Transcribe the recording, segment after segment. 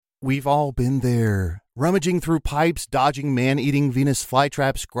We've all been there. Rummaging through pipes, dodging man-eating Venus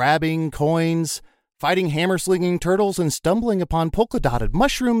flytraps, grabbing coins, fighting hammer-slinging turtles, and stumbling upon polka-dotted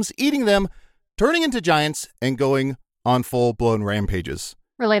mushrooms, eating them, turning into giants, and going on full-blown rampages.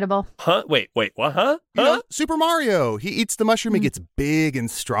 Relatable. Huh? Wait, what? Huh? You know, Super Mario. He eats the mushroom, he gets big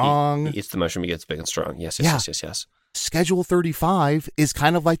and strong. He eats the mushroom, he gets big and strong. Yes. Schedule 35 is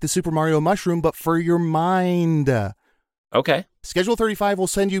kind of like the Super Mario mushroom, but for your mind. Okay. Schedule 35 will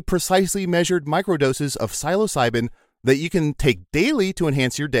send you precisely measured microdoses of psilocybin that you can take daily to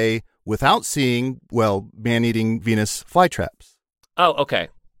enhance your day without seeing, well, man-eating Venus flytraps. Oh, okay.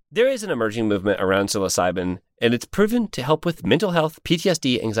 There is an emerging movement around psilocybin, and it's proven to help with mental health,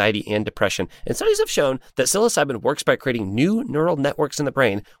 PTSD, anxiety, and depression. And studies have shown that psilocybin works by creating new neural networks in the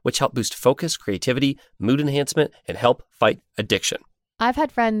brain, which help boost focus, creativity, mood enhancement, and help fight addiction. I've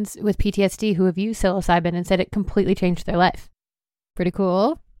had friends with PTSD who have used psilocybin and said it completely changed their life. Pretty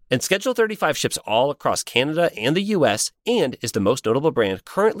cool. And Schedule 35 ships all across Canada and the U.S. and is the most notable brand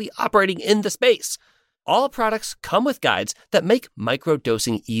currently operating in the space. All products come with guides that make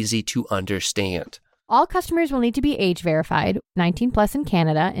microdosing easy to understand. All customers will need to be age verified, 19 plus in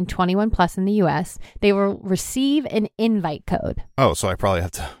Canada and 21 plus in the U.S. They will receive an invite code. Oh, so I probably have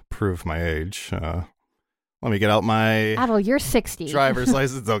to prove my age. Let me get out my Adel, you're 60. driver's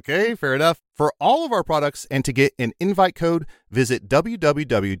license. Okay, fair enough. For all of our products and to get an invite code, visit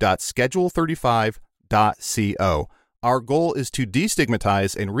www.schedule35.co. Our goal is to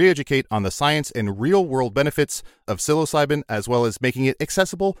destigmatize and re-educate on the science and real-world benefits of psilocybin, as well as making it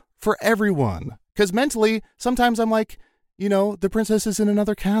accessible for everyone. Because mentally, sometimes I'm like, the princess is in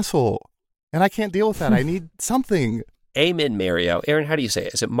another castle, and I can't deal with that. I need something. Amen, Mario. Aaron, how do you say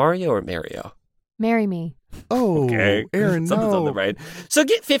it? Is it Mario or Mario? Marry me. Oh, okay. Aaron, Something's on the right. So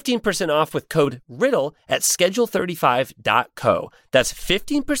get 15% off with code RIDDLE at schedule35.co. That's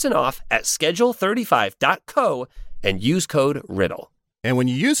 15% off at schedule35.co and use code RIDDLE. And when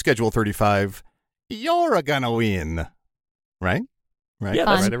you use Schedule 35, you're gonna win. Right? Yeah,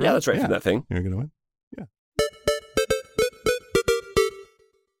 that's right. Yeah, that's right. From that thing. You're gonna win. Yeah.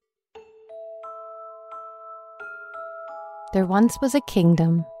 There once was a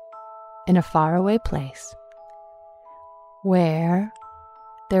kingdom in a faraway place where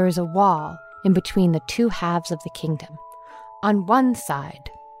there is a wall in between the two halves of the kingdom. On one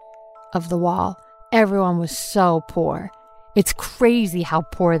side of the wall, everyone was so poor. It's crazy how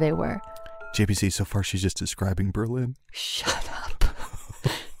poor they were. JPC, so far she's just describing Berlin. Shut up.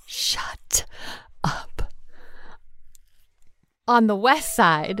 Shut up. On the west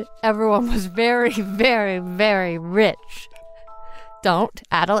side, everyone was very, very, very rich. Don't,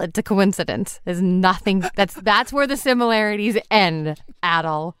 Adel. It's a coincidence. There's nothing. That's where the similarities end,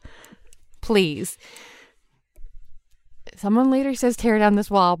 Adel. Please. Someone later says tear down this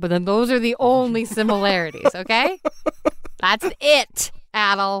wall, but then those are the only similarities, okay? That's it,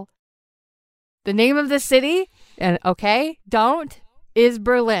 Adel. The name of the city, and is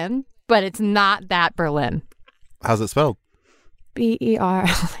Berlin, but it's not that Berlin. How's it spelled? Berlin.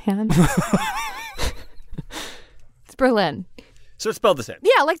 It's Berlin. So it's spelled the same.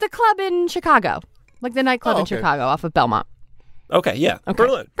 Yeah, like the club in Chicago. Like the nightclub in Chicago off of Belmont. Okay, yeah.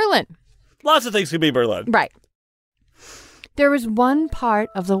 Okay. Berlin. Lots of things could be Berlin. Right. There was one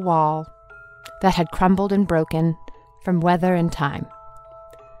part of the wall that had crumbled and broken from weather and time.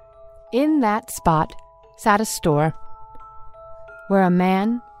 In that spot sat a store where a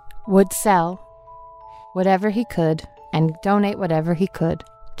man would sell whatever he could and donate whatever he could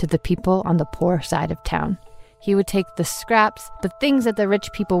to the people on the poor side of town. He would take the scraps, the things that the rich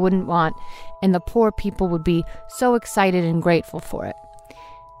people wouldn't want, and the poor people would be so excited and grateful for it.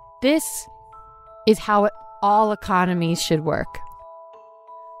 This is how all economies should work,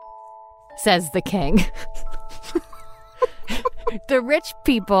 says the king. The rich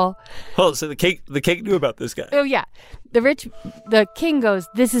people... Oh, so the king knew about this guy. Oh, yeah. The king goes,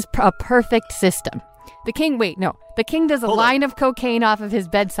 this is a perfect system. The king does a line of cocaine off of his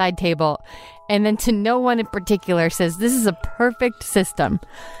bedside table, and then to no one in particular says, this is a perfect system.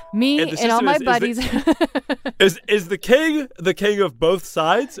 Me and all my buddies. Is the king of both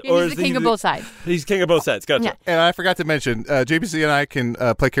sides? Or he's the king of both sides. He's king of both sides. Gotcha. Yeah. And I forgot to mention, JPC and I can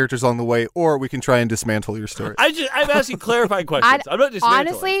play characters along the way, or we can try and dismantle your story. I'm asking clarifying questions. I'm not dismantling.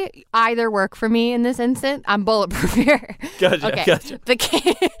 Honestly, either work for me in this instant. I'm bulletproof here. Gotcha. Okay. Gotcha.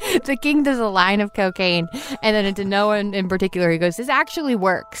 The king does a line of cocaine, and then to no one in particular, he goes, this actually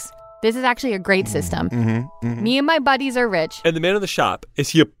works. This is actually a great system. Me and my buddies are rich. And the man in the shop, is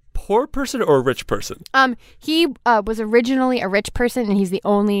he a poor person or a rich person? He was originally a rich person, and he's the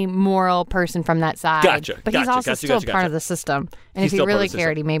only moral person from that side. But he's also still part of the system. And if he really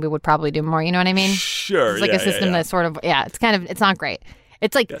cared, he maybe would probably do more. You know what I mean? Sure. It's like a system that sort of, it's not great.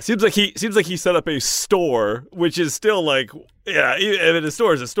 It's like seems like he set up a store, which is still like a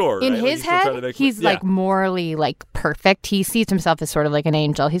store is a store. In right? his head, he's like morally like perfect. He sees himself as sort of like an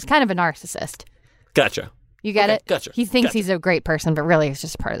angel. He's kind of a narcissist. Gotcha. You get it? Gotcha. He thinks he's a great person, but really he's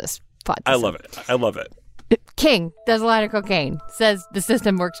just part of this fun. I love it. King does a lot of cocaine. Says the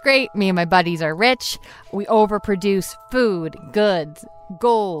system works great. Me and my buddies are rich. We overproduce food, goods,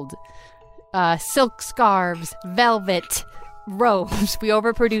 gold, silk scarves, velvet, robes. We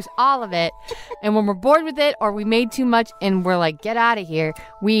overproduce all of it. And when we're bored with it or we made too much and we're like, get out of here,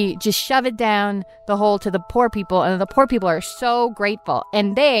 we just shove it down the hole to the poor people. And the poor people are so grateful.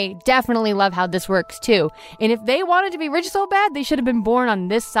 And they definitely love how this works too. And if they wanted to be rich so bad, they should have been born on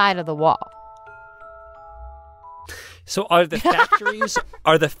this side of the wall. So are the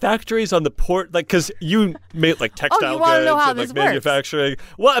factories on the port, like, because you made like textile goods and like manufacturing.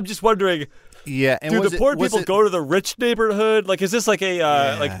 Well, I'm just wondering. Yeah, and do the poor people go to the rich neighborhood? Like, is this like a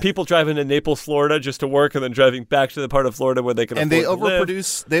like people driving to Naples, Florida, just to work, and then driving back to the part of Florida where they can afford to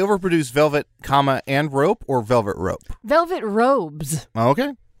live? They overproduce velvet, and rope, or velvet rope. Velvet robes.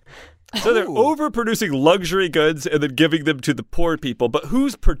 Okay. So they're overproducing luxury goods and then giving them to the poor people. But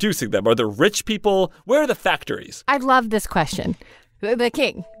who's producing them? Are there rich people? Where are the factories? I love this question. The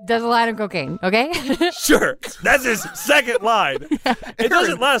king does a line of cocaine, okay? Sure. That's his second line. It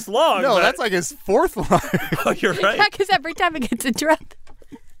doesn't last long. No, that's like his fourth line. Oh, you're right. Yeah, because every time it gets interrupted.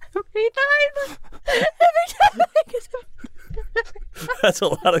 Every time it gets That's a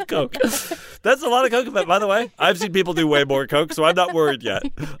lot of coke. That's a lot of coke. But by the way, I've seen people do way more coke, so I'm not worried yet.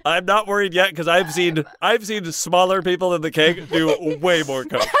 I'm not worried yet because I've seen smaller people than the king do way more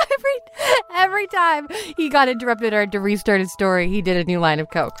coke. Every time he got interrupted or had to restart his story, he did a new line of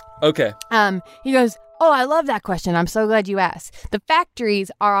coke. Okay. He goes, "Oh, I love that question. I'm so glad you asked. The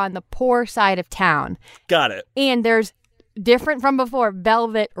factories are on the poor side of town. Got it. And there's different from before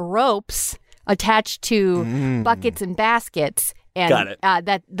velvet ropes attached to buckets and baskets, and got it.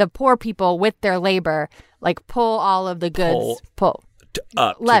 That the poor people with their labor like pull all of the goods,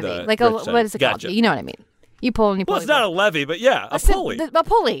 levy, like what is it called? You know what I mean? You pull and you pull. Well, it's not a levy, but yeah, a pulley.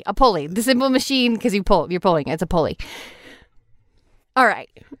 A pulley. The simple machine because you're pulling. It's a pulley. All right.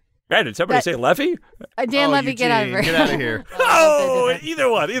 Right, did somebody say levy? Dan Levy, get out of here. Get out of here. Oh, either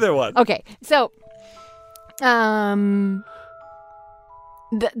one. Okay, so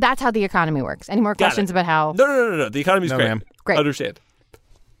that's how the economy works. Any more questions about how? No. The economy's great. Ma'am. Great. Understand.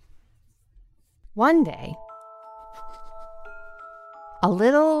 One day, a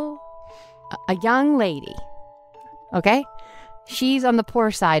young lady, okay? She's on the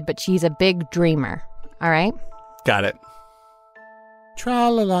poor side, but she's a big dreamer, all right? Got it.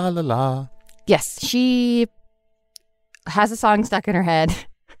 Tra-la-la-la-la. Yes, she has a song stuck in her head.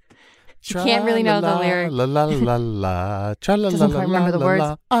 She can't really know the lyrics. La-la-la-la-la. Doesn't quite remember the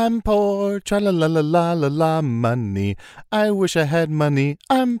words. I'm poor. Tra-la-la-la-la-la. Money. I wish I had money.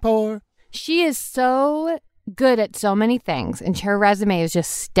 I'm poor. She is so good at so many things, and her resume is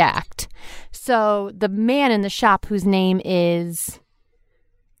just stacked. So the man in the shop, whose name is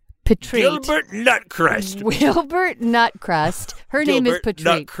Patrice. Gilbert Nutcrust. Wilbert Nutcrust. Her name is Patrice.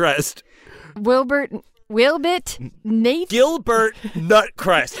 Nutcrust. Wilbit Nate. Gilbert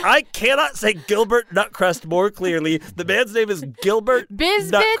Nutcrust. I cannot say Gilbert Nutcrust more clearly. The man's name is Gilbert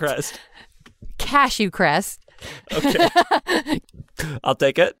Nutcrust. Cashew Crest. Okay. I'll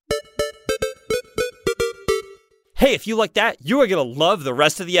take it. Hey, if you like that, you are going to love the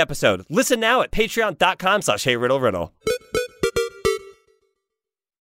rest of the episode. Listen now at patreon.com/HeyRiddleRiddle.